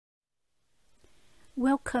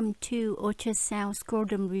Welcome to Ultrasound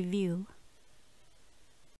Scrotum Review.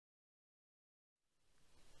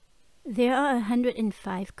 There are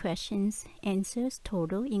 105 questions, answers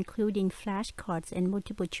total, including flashcards and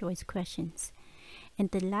multiple choice questions. And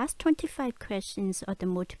the last 25 questions are the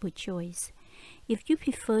multiple choice. If you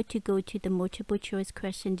prefer to go to the multiple choice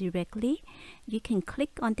question directly, you can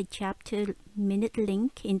click on the chapter minute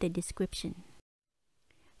link in the description.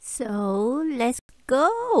 So, let's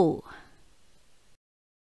go!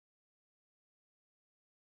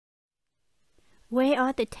 Where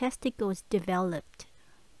are the testicles developed?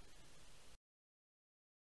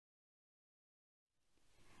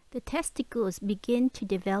 The testicles begin to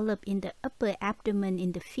develop in the upper abdomen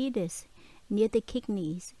in the fetus, near the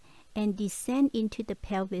kidneys, and descend into the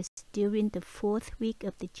pelvis during the 4th week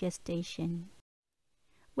of the gestation.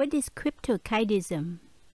 What is cryptorchidism?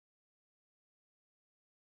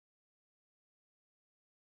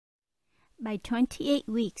 By 28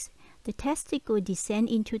 weeks, the testicle descend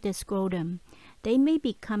into the scrotum. They may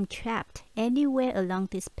become trapped anywhere along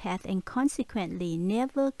this path and consequently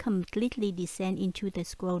never completely descend into the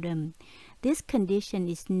scrotum. This condition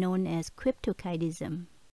is known as cryptorchidism.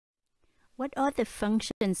 What are the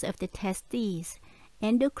functions of the testes?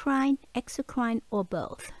 Endocrine, exocrine, or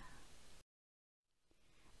both?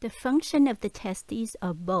 The function of the testes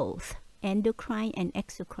are both endocrine and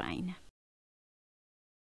exocrine.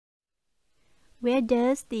 Where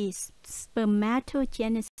does the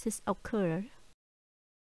spermatogenesis occur?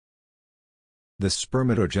 The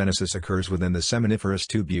spermatogenesis occurs within the seminiferous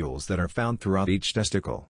tubules that are found throughout each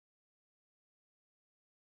testicle.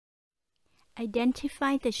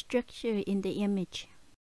 Identify the structure in the image.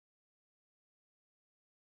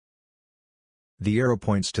 The arrow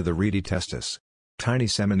points to the rete testis. Tiny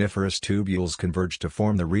seminiferous tubules converge to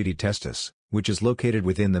form the rete testis, which is located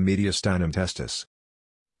within the mediastinum testis.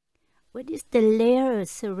 What is the layer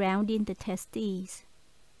surrounding the testes?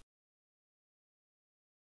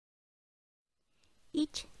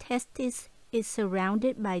 Each testis is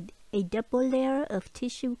surrounded by a double layer of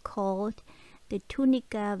tissue called the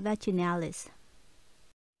tunica vaginalis.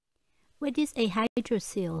 What is a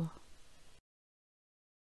hydrocele?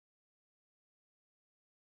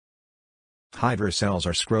 Hydrocele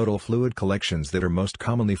are scrotal fluid collections that are most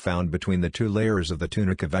commonly found between the two layers of the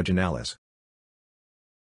tunica vaginalis.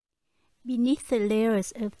 Beneath the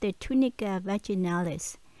layers of the tunica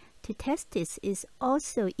vaginalis, the testis is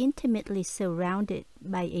also intimately surrounded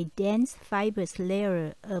by a dense fibrous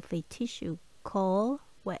layer of a tissue called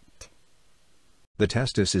what? The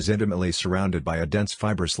testis is intimately surrounded by a dense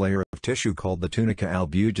fibrous layer of tissue called the tunica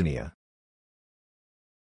albuginea.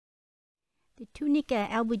 The tunica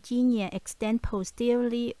albuginea extends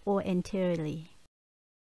posteriorly or anteriorly?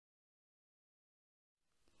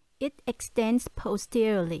 It extends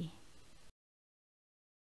posteriorly.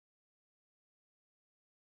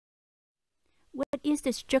 What is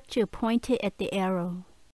the structure pointed at the arrow?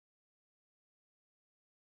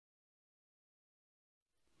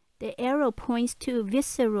 The arrow points to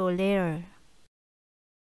visceral layer.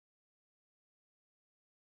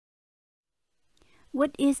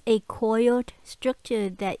 What is a coiled structure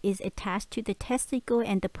that is attached to the testicle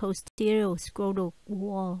and the posterior scrotal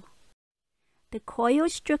wall? The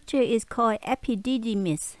coiled structure is called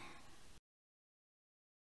epididymis.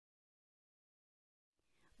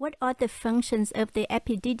 What are the functions of the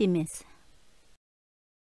epididymis?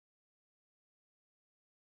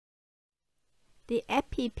 The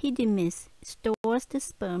epididymis stores the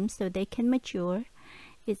sperm so they can mature.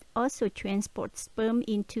 It also transports sperm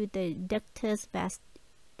into the ductus vas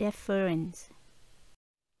deferens.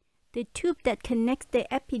 The tube that connects the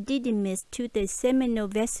epididymis to the seminal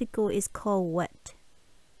vesicle is called what?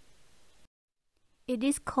 It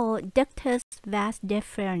is called ductus vas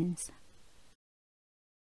deferens.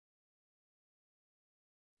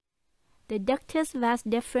 The ductus vas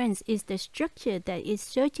deferens is the structure that is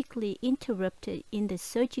surgically interrupted in the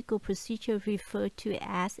surgical procedure referred to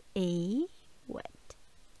as a what?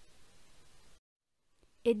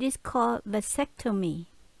 It is called vasectomy.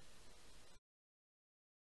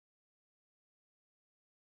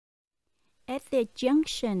 At their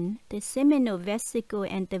junction, the seminal vesicle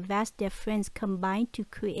and the vas deferens combine to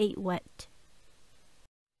create what?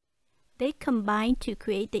 They combine to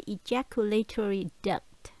create the ejaculatory duct.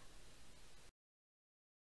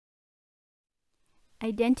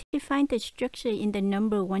 Identify the structure in the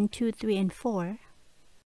number 1, 2, 3, and 4.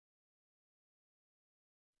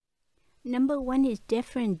 Number 1 is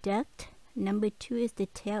deferent duct. Number 2 is the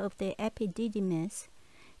tail of the epididymis.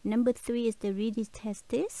 Number 3 is the rete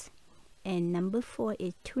testis. And number 4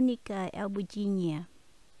 is tunica albuginea.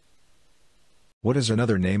 What is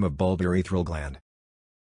another name of bulbourethral gland?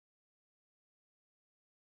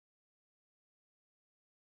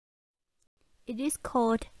 It is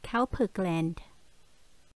called Cowper gland.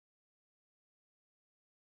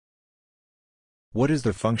 What is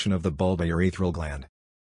the function of the bulbourethral gland?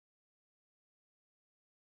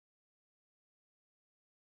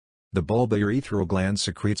 The bulbourethral gland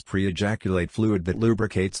secretes pre-ejaculate fluid that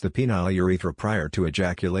lubricates the penile urethra prior to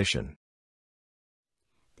ejaculation.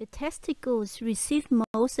 The testicles receive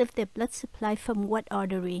most of their blood supply from what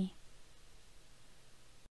artery?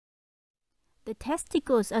 The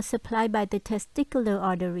testicles are supplied by the testicular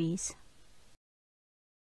arteries.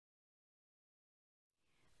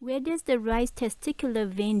 Where does the right testicular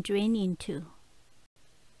vein drain into?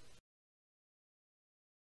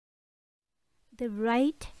 The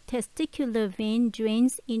right testicular vein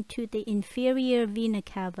drains into the inferior vena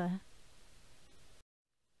cava.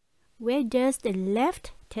 Where does the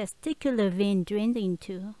left testicular vein drain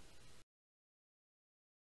into?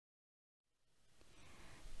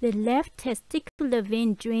 The left testicular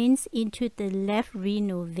vein drains into the left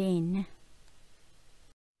renal vein.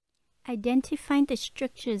 Identify the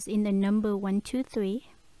structures in the number 1, 2, 3.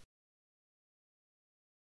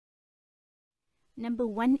 Number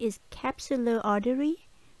 1 is capsular artery.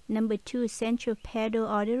 Number 2 is centropedal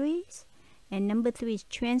arteries. And number 3 is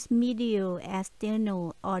transmedial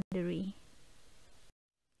asternal artery.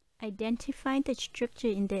 Identify the structure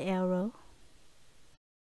in the arrow.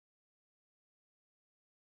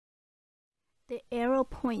 The arrow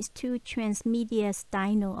points to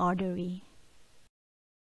transmediastinal artery.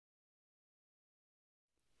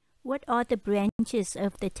 What are the branches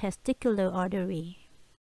of the testicular artery?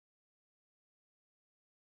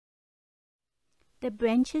 The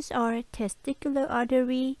branches are testicular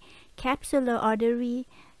artery, capsular artery,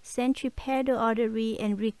 centripetal artery,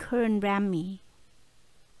 and recurrent rami.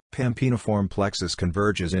 Pampiniform plexus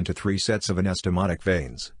converges into 3 sets of anastomotic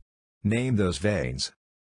veins. Name those veins.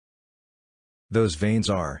 Those veins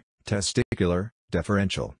are testicular,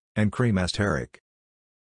 deferential, and cremasteric.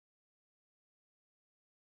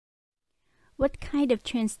 What kind of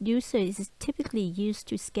transducer is typically used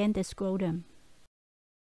to scan the scrotum?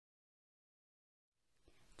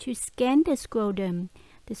 To scan the scrotum,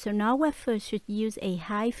 the sonographer should use a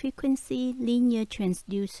high-frequency linear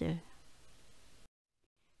transducer.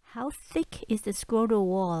 How thick is the scrotal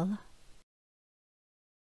wall?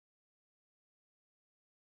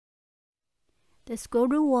 The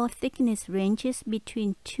scrotal wall thickness ranges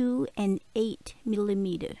between 2 and 8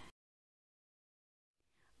 mm.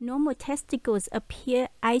 Normal testicles appear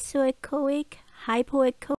isoechoic,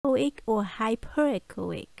 hypoechoic, or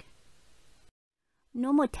hyperechoic.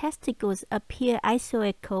 Normal testicles appear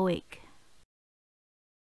isoechoic.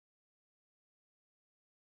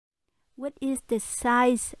 What is the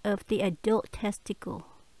size of the adult testicle?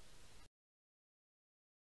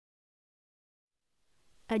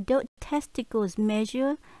 Adult testicles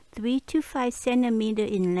measure 3 to 5 cm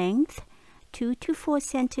in length, 2 to 4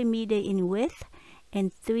 cm in width,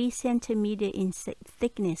 and 3 cm in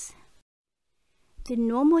thickness. The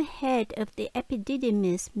normal head of the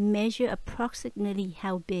epididymis measure approximately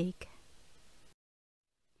how big?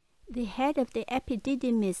 The head of the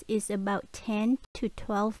epididymis is about 10 to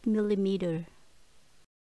 12 mm.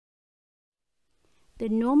 The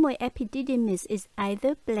normal epididymis is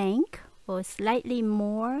either blank or slightly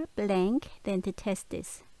more blank than the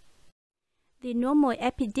testis. The normal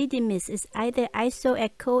epididymis is either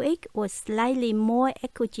isoechoic or slightly more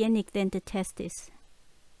echogenic than the testis.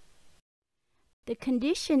 The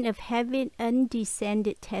condition of having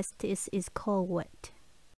undescended testis is called what?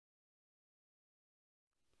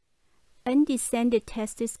 Undescended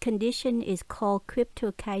testis condition is called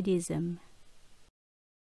cryptorchidism.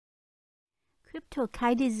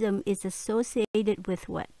 Cryptorchidism is associated with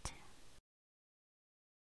what?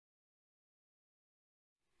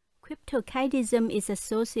 Cryptorchidism is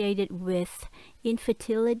associated with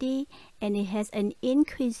infertility, and it has an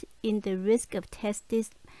increase in the risk of testis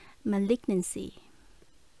malignancy.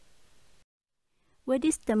 What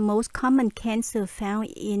is the most common cancer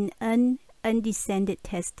found in undescended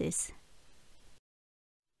testis?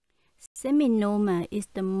 Seminoma is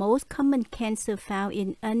the most common cancer found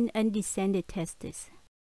in undescended testis.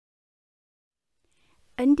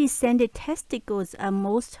 Undescended testicles are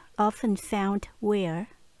most often found where?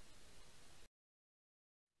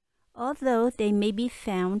 Although they may be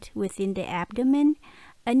found within the abdomen,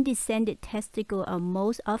 undescended testicles are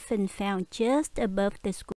most often found just above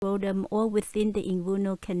the scrotum or within the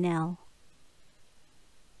inguinal canal.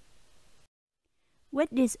 What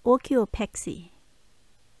is orchiopexy?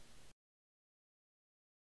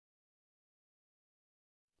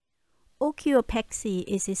 Orchiopexy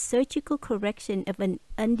is a surgical correction of an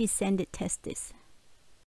undescended testis.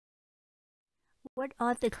 What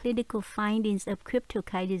are the clinical findings of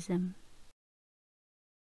cryptorchidism?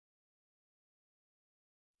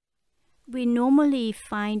 We normally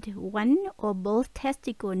find one or both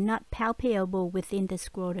testicles not palpable within the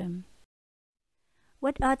scrotum.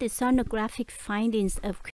 What are the sonographic findings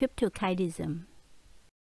of cryptorchidism?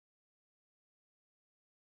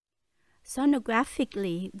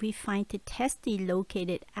 Sonographically, we find the testes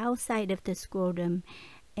located outside of the scrotum,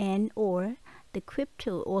 and/or the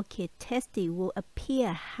cryptorchid testes will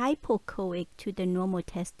appear hypoechoic to the normal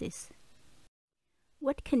testis.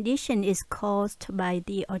 What condition is caused by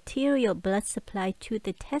the arterial blood supply to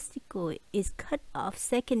the testicle is cut off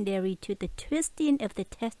secondary to the twisting of the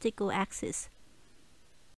testicle axis.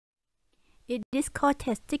 It is called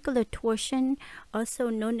testicular torsion, also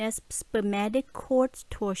known as spermatic cord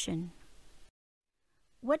torsion.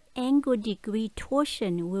 What angle degree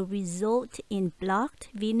torsion will result in blocked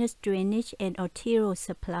venous drainage and arterial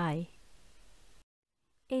supply?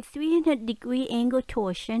 A 300-degree angle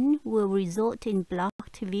torsion will result in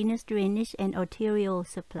blocked venous drainage and arterial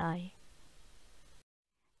supply.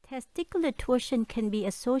 Testicular torsion can be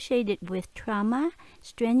associated with trauma,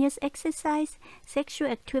 strenuous exercise, sexual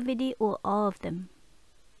activity, or all of them.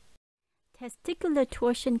 Testicular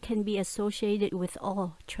torsion can be associated with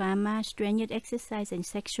all trauma, strenuous exercise, and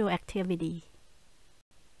sexual activity.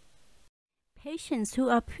 Patients who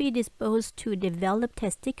are predisposed to develop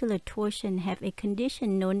testicular torsion have a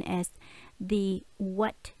condition known as the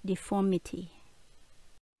what deformity.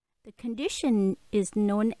 The condition is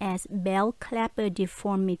known as bell clapper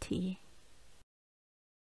deformity.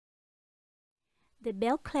 The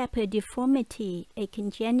bell clapper deformity, a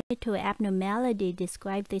congenital abnormality,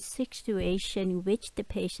 describes the situation in which the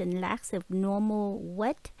patient lacks of normal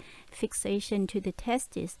what fixation to the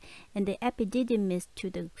testis and the epididymis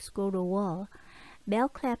to the scrotal wall. Bell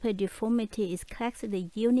clapper deformity is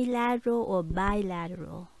classically unilateral or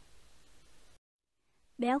bilateral.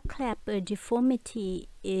 Bell clapper deformity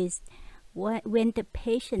is when the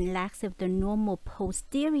patient lacks of the normal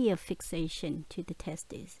posterior fixation to the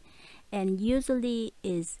testis, and usually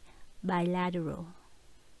is bilateral.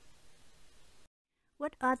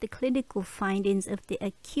 What are the clinical findings of the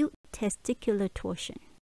acute testicular torsion?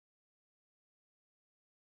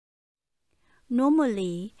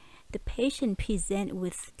 Normally, the patient presents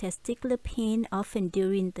with testicular pain, often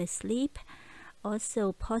during the sleep,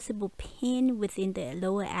 also possible pain within the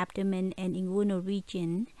lower abdomen and inguinal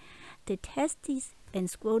region. The testes and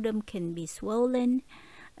scrotum can be swollen,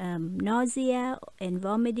 nausea and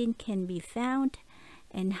vomiting can be found,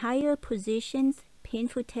 and higher positions,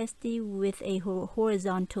 painful testes with a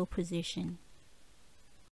horizontal position.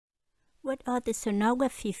 What are the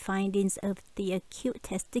sonography findings of the acute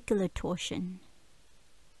testicular torsion?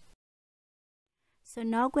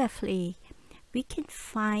 Sonography, we can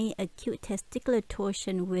find acute testicular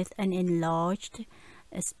torsion with an enlarged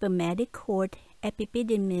spermatic cord,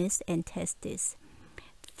 epididymis, and testis,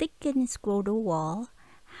 thickened scrotal wall,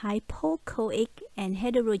 hypoechoic and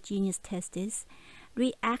heterogeneous testis,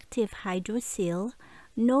 reactive hydrocele,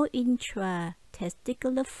 no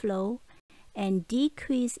intratesticular flow, and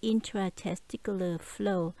decreased intratesticular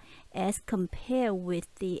flow as compared with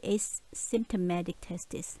the asymptomatic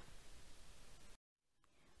testis.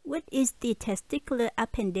 What is the testicular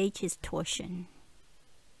appendages torsion?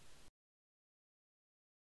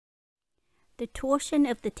 The torsion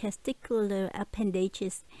of the testicular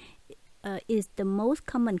appendages is the most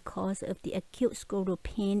common cause of the acute scrotal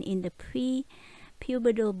pain in the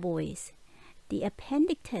pre-pubertal boys. The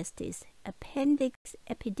appendic testis, appendix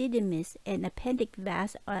epididymis, and appendic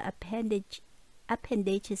vas are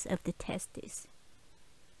appendages of the testis.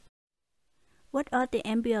 What are the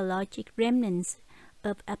embryologic remnants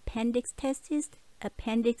of appendix testis,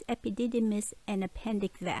 appendix epididymis, and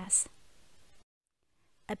appendic vas?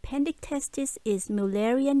 Appendic testis is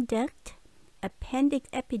Mullerian duct, appendix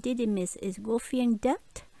epididymis is Wolffian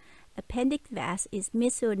duct, appendic vas is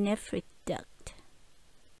mesonephric duct.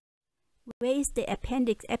 Where is the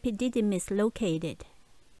appendix epididymis located?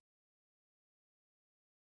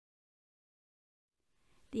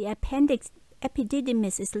 The appendix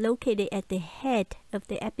epididymis is located at the head of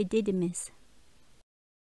the epididymis.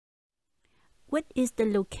 What is the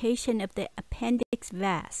location of the appendix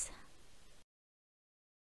vas?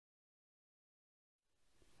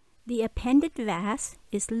 The appendix vas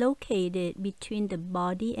is located between the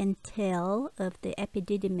body and tail of the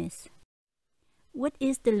epididymis. What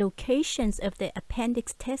is the locations of the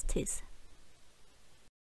appendix testis?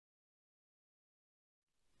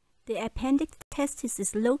 The appendix testis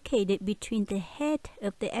is located between the head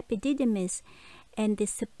of the epididymis and the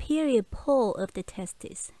superior pole of the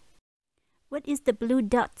testis. What is the blue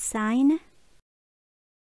dot sign?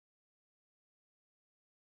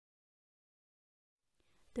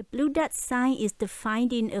 The blue dot sign is the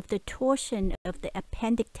finding of the torsion of the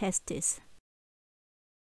appendix testis.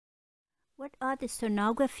 What are the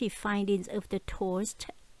sonography findings of the torsed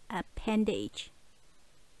appendage?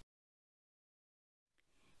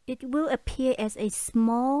 It will appear as a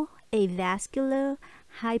small avascular,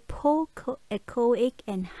 hypoechoic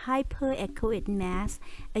and hyperechoic mass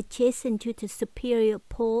adjacent to the superior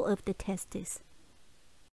pole of the testis.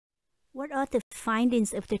 What are the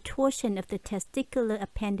findings of the torsion of the testicular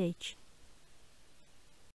appendage?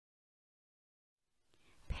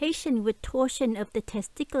 Patients with torsion of the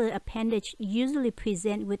testicular appendage usually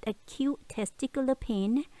present with acute testicular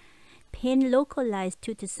pain, pain localized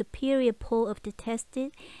to the superior pole of the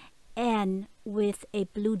testis, and with a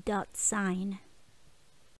blue dot sign.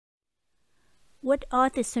 What are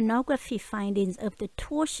the sonography findings of the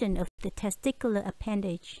torsion of the testicular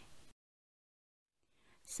appendage?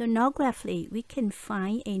 Sonography, we can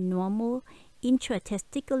find a normal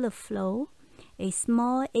intratesticular flow, a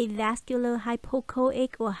small avascular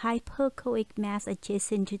hypoechoic or hyperechoic mass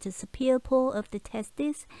adjacent to the superior pole of the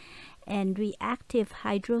testis, and reactive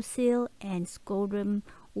hydrocele and scrotum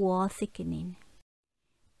wall thickening.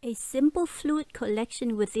 A simple fluid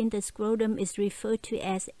collection within the scrotum is referred to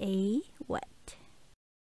as a what?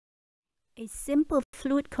 A simple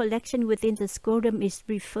fluid collection within the scrotum is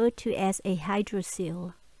referred to as a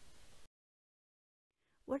hydrocele.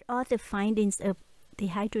 What are the findings of the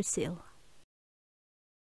hydrocele?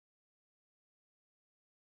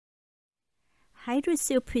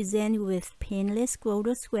 Hydrocele present with painless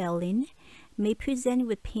scrotal swelling, may present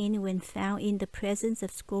with pain when found in the presence of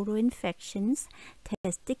scrotal infections,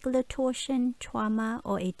 testicular torsion, trauma,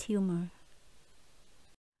 or a tumor.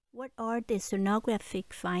 What are the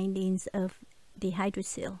sonographic findings of the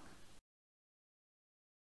hydrocele?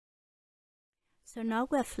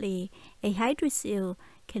 Sonography, a hydrocele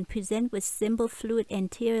can present with simple fluid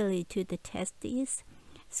anteriorly to the testes,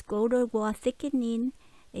 scrotal wall thickening.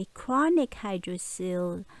 A chronic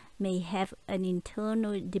hydrocele may have an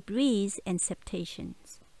internal debris and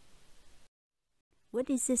septations. What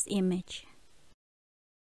is this image?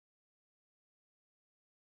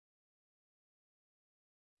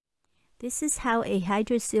 This is how a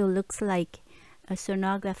hydrocele looks like a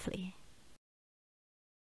sonography.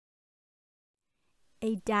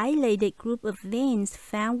 A dilated group of veins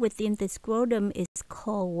found within the scrotum is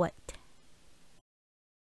called what?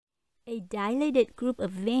 A dilated group of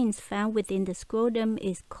veins found within the scrotum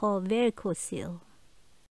is called varicocele.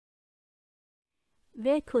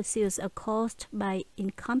 Varicoceles are caused by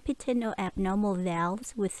incompetent or abnormal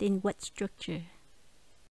valves within what structure?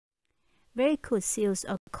 Varicoceles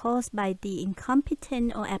are caused by the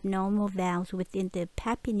incompetent or abnormal valves within the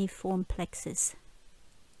papilliform plexus.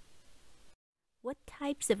 What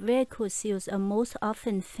types of varicoceles are most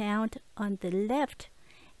often found on the left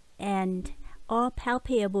and are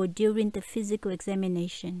palpable during the physical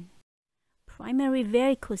examination? Primary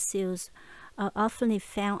varicoceles are often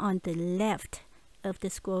found on the left of the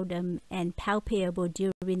scrotum and palpable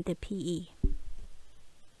during the PE.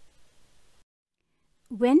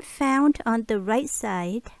 When found on the right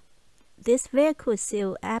side, this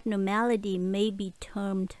varicocele abnormality may be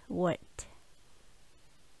termed what?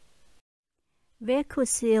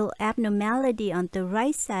 Varicocele abnormality on the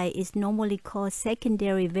right side is normally called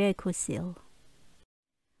secondary varicocele.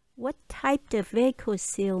 What type of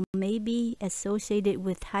varicocele may be associated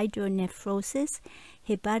with hydronephrosis,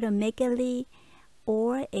 hepatomegaly,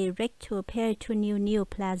 or a rectoperitoneal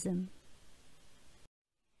neoplasm?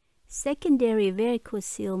 Secondary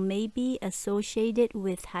varicocele may be associated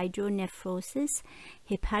with hydronephrosis,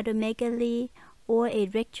 hepatomegaly, or a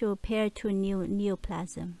rectoperitoneal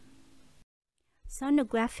neoplasm.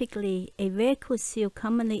 Sonographically, a varicocele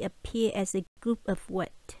commonly appears as a group of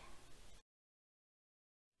what?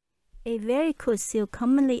 A varicocele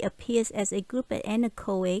commonly appears as a group of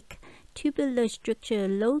anechoic, tubular structure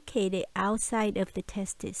located outside of the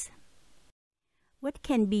testis. What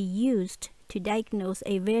can be used to diagnose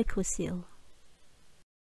a varicocele?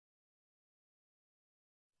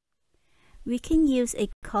 We can use a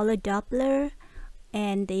color Doppler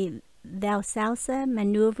and a Valsalva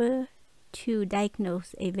maneuver to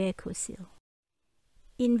diagnose a varicocele.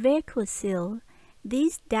 In varicocele,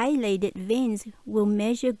 these dilated veins will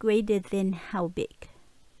measure greater than how big?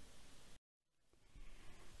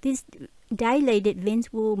 These dilated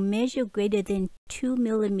veins will measure greater than 2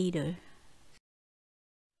 millimeters.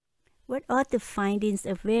 What are the findings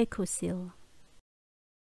of varicocele?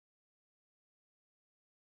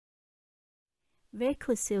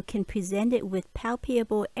 Varicocele can present it with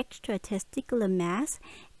palpable extratesticular mass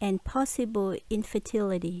and possible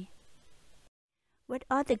infertility. What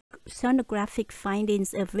are the sonographic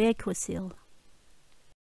findings of varicocele?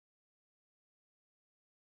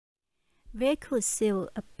 Varicocele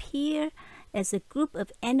appear as a group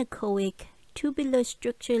of anechoic tubular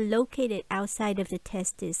structure located outside of the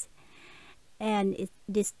testis, and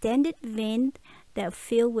distended veins that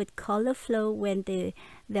fill with color flow when the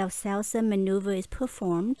Valsalva maneuver is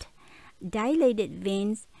performed. Dilated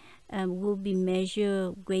veins will be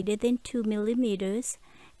measured greater than 2 millimeters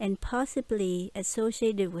and possibly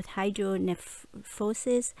associated with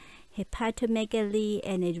hydronephrosis, hepatomegaly,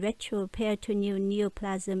 and a retroperitoneal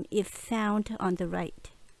neoplasm if found on the right.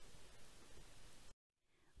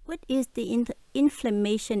 What is the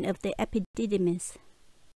inflammation of the epididymis?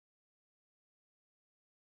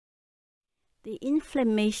 The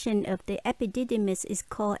inflammation of the epididymis is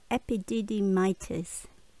called epididymitis.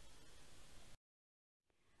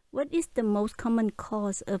 What is the most common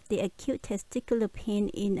cause of the acute testicular pain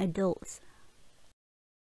in adults?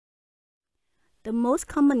 The most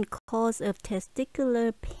common cause of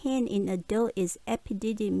testicular pain in adults is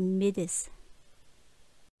epididymitis.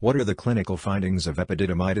 What are the clinical findings of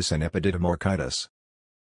epididymitis and epidydymorchitis?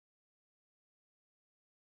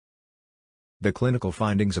 The clinical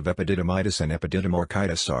findings of epididymitis and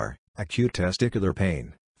epidydymorchitis are acute testicular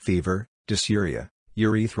pain, fever, dysuria,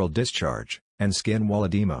 urethral discharge, and skin wall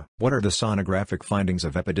edema. What are the sonographic findings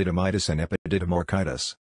of epididymitis and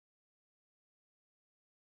epidydymorchitis?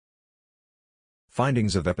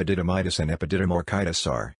 Findings of epididymitis and epidydymorchitis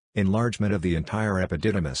are enlargement of the entire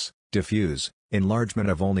epididymis, diffuse,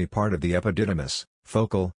 enlargement of only part of the epididymis,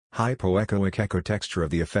 focal, hypoechoic echotexture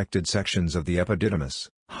of the affected sections of the epididymis,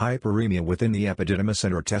 hyperemia within the epididymis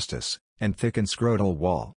and or testis, and thickened scrotal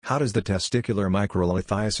wall. How does the testicular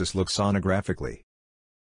microlithiasis look sonographically?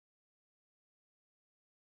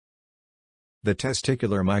 The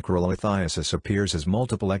testicular microlithiasis appears as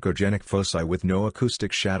multiple echogenic foci with no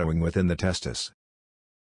acoustic shadowing within the testis.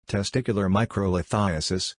 Testicular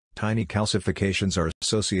microlithiasis, tiny calcifications are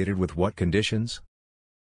associated with what conditions?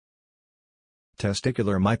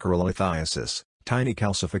 Testicular microlithiasis, tiny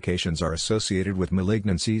calcifications are associated with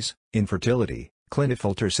malignancies, infertility,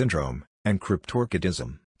 Klinefelter syndrome, and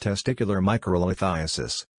cryptorchidism. Testicular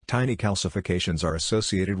microlithiasis, tiny calcifications are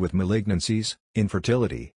associated with malignancies,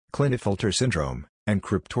 infertility, Klinefelter syndrome, and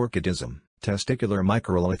cryptorchidism. Testicular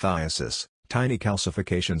microlithiasis, tiny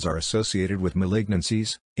calcifications are associated with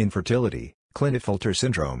malignancies, infertility, Klinefelter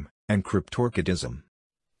syndrome, and cryptorchidism.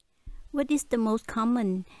 What is the most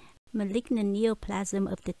common malignant neoplasm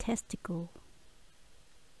of the testicle?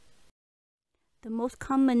 The most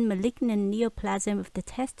common malignant neoplasm of the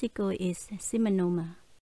testicle is seminoma.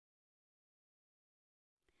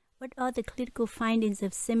 What are the clinical findings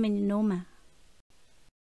of seminoma?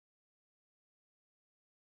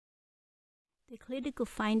 The clinical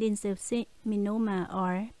findings of seminoma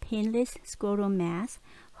are painless scrotal mass,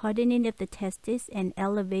 hardening of the testis, and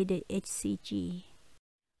elevated HCG.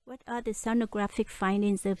 What are the sonographic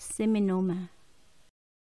findings of seminoma?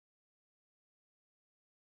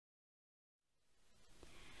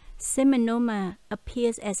 Seminoma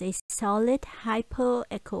appears as a solid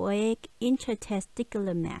hypoechoic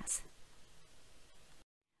intratesticular mass.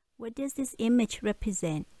 What does this image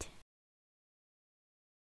represent?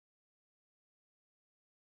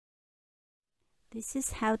 This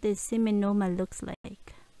is how the seminoma looks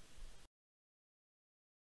like.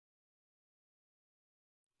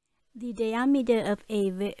 The diameter of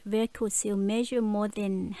a varicocele measures more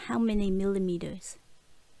than how many millimeters?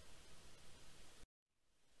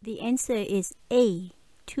 The answer is A,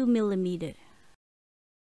 2 millimeters.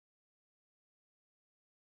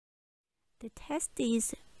 The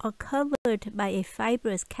testes are covered by a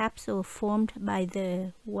fibrous capsule formed by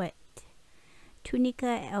the what?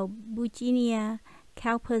 Tunica albuginea,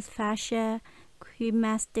 caupas fascia,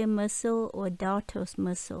 cremaster muscle, or dartos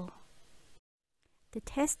muscle. The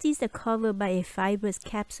testes are covered by a fibrous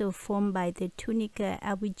capsule formed by the tunica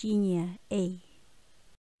albuginea, A.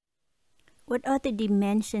 What are the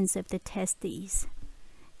dimensions of the testes?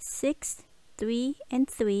 6, 3, and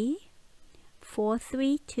 3, 4,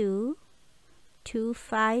 3, 2, 2,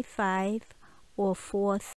 5, 5, or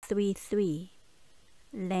 4, 3, 3.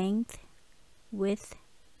 Length, width,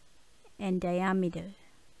 and diameter.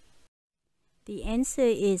 The answer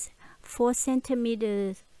is 4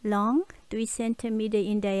 centimeters long, 3 centimeters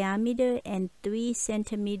in diameter, and 3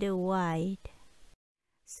 centimeters wide.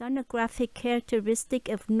 Sonographic characteristic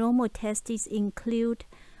of normal testes include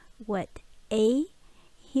what? A.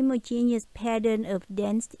 Homogeneous pattern of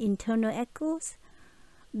dense internal echoes.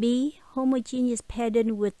 B. Homogeneous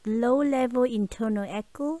pattern with low-level internal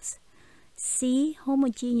echoes. C.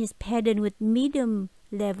 Homogeneous pattern with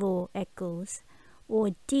medium-level echoes.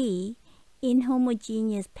 or D,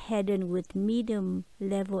 inhomogeneous pattern with medium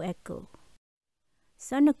level echo.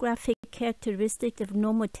 Sonographic characteristics of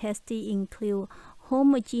normal testes include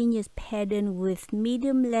homogeneous pattern with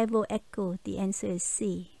medium level echo. The answer is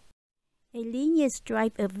C. A linear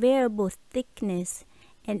stripe of variable thickness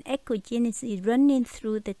and echogenicity running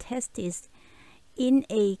through the testes in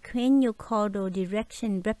a craniocaudal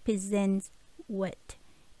direction represents what?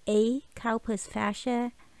 A. Cowper's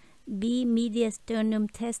fascia, B. Mediasternum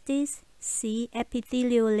testis, C.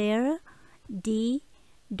 Epithelial layer, D.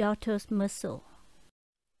 Dartos muscle.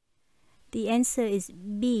 The answer is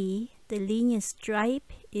B. The linear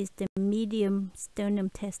stripe is the medium sternum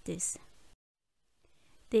testis.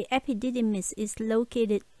 The epididymis is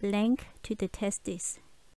located length to the testis.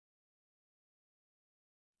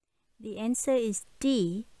 The answer is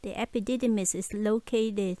D. The epididymis is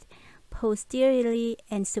located posteriorly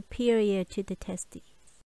and superior to the testes.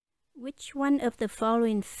 Which one of the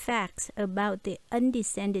following facts about the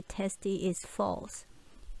undescended testes is false?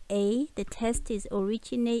 A. The testes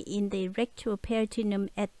originate in the rectoperitoneum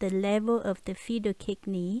at the level of the fetal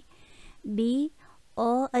kidney. B.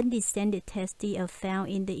 All undescended testes are found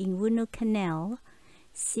in the inguinal canal.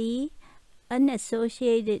 C.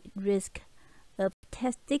 Unassociated risk of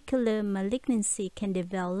testicular malignancy can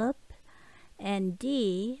develop. And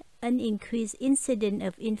D. An increased incidence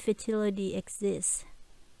of infertility exists.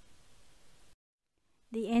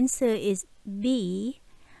 The answer is B.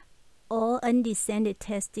 All undescended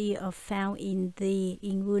testes are found in the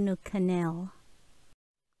inguinal canal.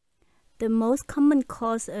 The most common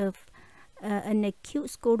cause of an acute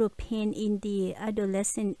scrotal pain in the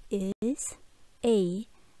adolescent is A.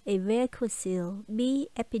 A varicocele, B.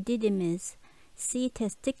 Epididymis, C.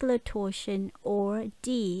 Testicular torsion, or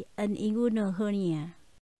D. An inguinal hernia.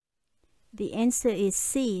 The answer is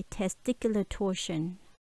C. Testicular torsion.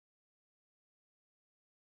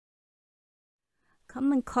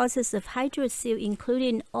 Common causes of hydrocele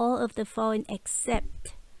including all of the following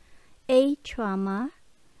except A. Trauma,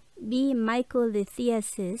 B.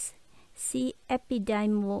 Microlithiasis, C.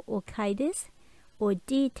 Epididymal orchitis, or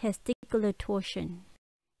D. Testicular torsion.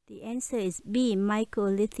 The answer is B.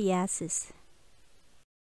 Microlithiasis.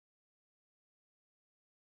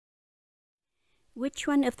 Which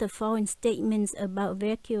one of the following statements about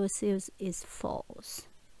varicoceles is false?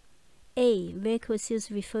 A. Varicoceles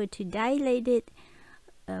refer to dilated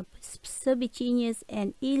subicinous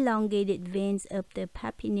and elongated veins of the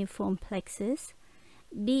papilliform plexus.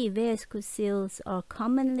 B. Varicoceles are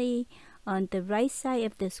commonly on the right side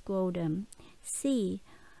of the scrotum. C.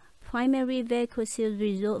 Primary varicoceles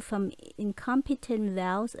result from incompetent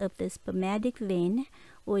valves of the spermatic vein.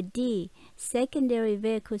 Or D. Secondary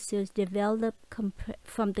varicoceles develop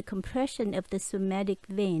from the compression of the spermatic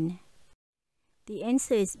vein. The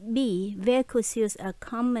answer is B. Varicoceles are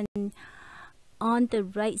common on the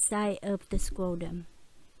right side of the scrotum.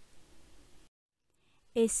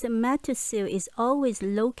 A somatocele is always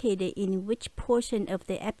located in which portion of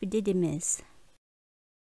the epididymis?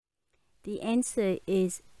 The answer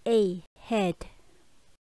is A. Head.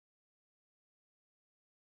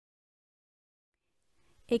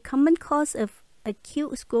 A common cause of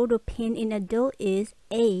acute scrotal pain in adults is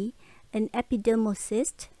A. An epidermal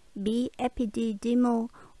cyst, B. Epididymal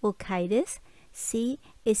orchitis, C.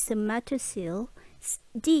 A somatocele,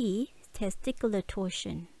 D. Testicular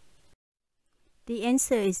torsion. The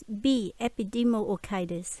answer is B. Epididymal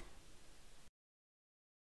orchitis.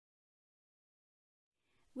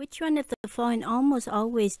 Which one of the following almost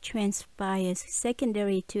always transpires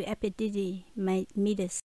secondary to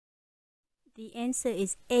epididymitis? The answer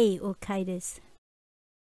is A. Orchitis.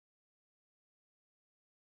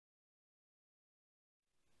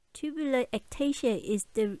 Tubular ectasia is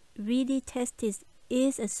the reedy testis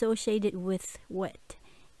is associated with what?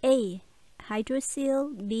 A.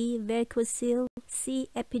 Hydrocele, B. Varicocele, C.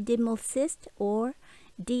 Epididymal cyst, or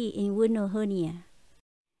D. Inguinal hernia.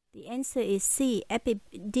 The answer is C.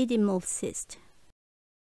 Epididymal cyst.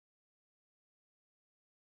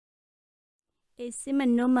 A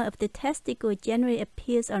seminoma of the testicle generally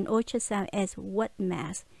appears on ultrasound as what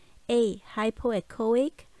mass? A.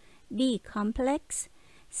 Hypoechoic, B. Complex,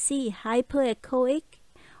 C. Hyperechoic,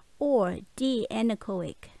 or D.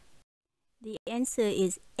 Anechoic. The answer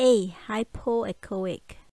is A.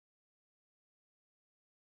 Hypoechoic.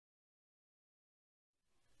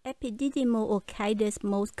 Epididymal orchitis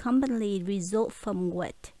most commonly result from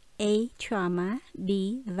what? A. Trauma,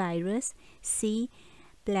 B. Virus, C.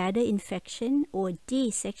 Bladder infection, or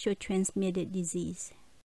D. Sexual transmitted disease.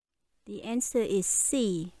 The answer is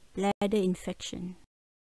C. Bladder infection.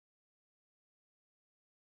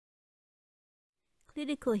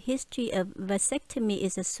 Clinical history of vasectomy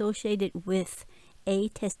is associated with A.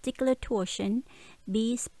 Testicular torsion,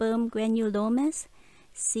 B. Sperm granulomas,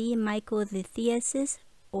 C. Microlithiasis,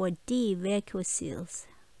 or D. Varicocele.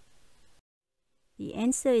 The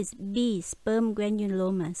answer is B. Sperm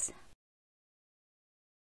granulomas.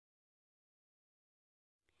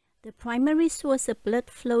 The primary source of blood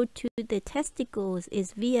flow to the testicles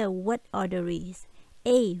is via what arteries?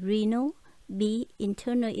 A. Renal, B.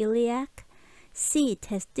 Internal iliac, C.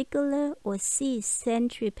 Testicular, or C.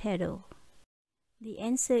 Centripetal. The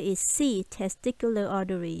answer is C. Testicular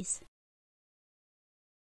arteries.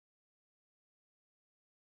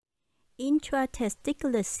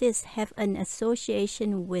 Intratesticular cysts have an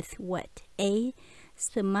association with what? A.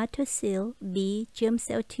 Spermatocyst, B. Germ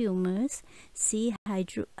cell tumors, C.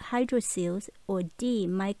 Hydrocele, or D.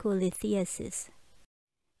 Microlithiasis.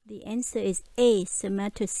 The answer is A.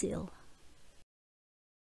 Spermatocyst.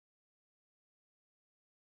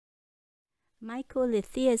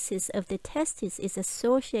 Microlithiasis of the testis is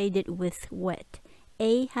associated with what?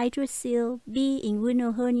 A. Hydrocele, B.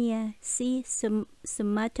 Inguinal hernia, C.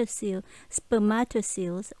 Spermatocyst,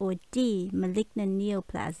 or D. Malignant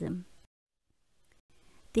neoplasm.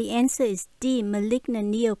 The answer is D.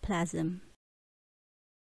 Malignant neoplasm.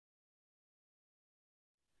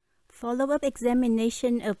 Follow-up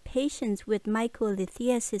examination of patients with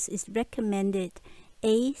microlithiasis is recommended.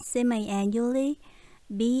 A. Semi-annually,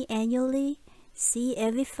 B. Annually, C.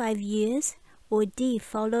 Every 5 years, or D.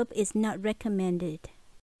 Follow-up is not recommended.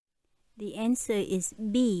 The answer is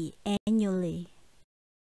B. Annually.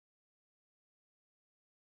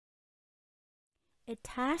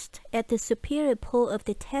 Attached at the superior pole of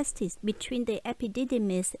the testis between the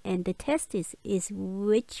epididymis and the testis is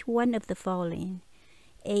which one of the following?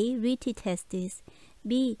 A. Rete testis,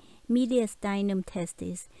 B. Mediastinum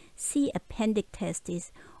testis, C. Appendic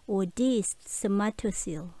testis, or D.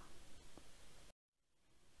 Spermatocyst.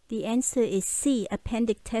 The answer is C.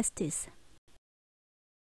 Appendic testis.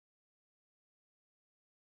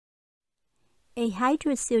 A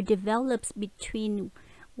hydrocele develops between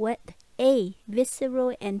what? A.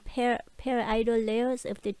 Visceral and parietal layers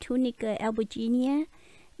of the tunica albuginea,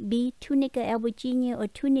 B. Tunica albuginea or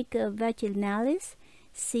tunica vaginalis,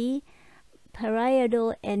 C.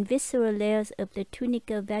 Parietal and visceral layers of the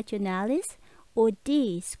tunica vaginalis, or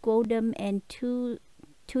D. Scrotum and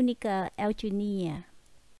tunica albuginea.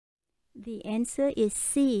 The answer is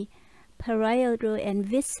C. Parietal and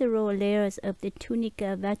visceral layers of the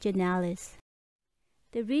tunica vaginalis.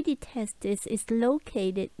 The rete testis is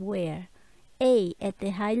located where? A. At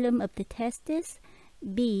the hilum of the testis,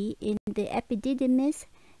 B. In the epididymis,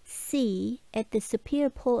 C. At the superior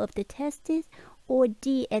pole of the testis, or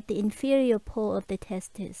D. At the inferior pole of the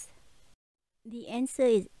testis. The answer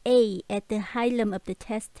is A. At the hilum of the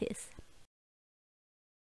testis.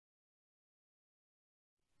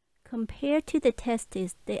 Compared to the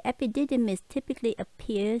testis, the epididymis typically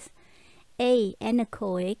appears A.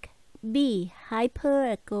 Anechoic, B.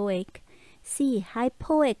 Hyperechoic, C.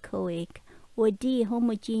 Hypoechoic, or D.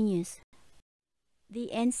 Homogeneous.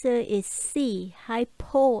 The answer is C.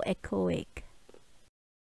 Hypoechoic.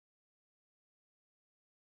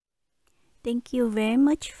 Thank you very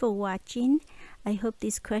much for watching. I hope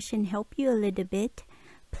this question helped you a little bit.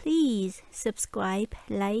 Please subscribe,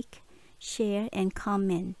 like, share, and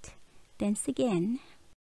comment. Thanks again.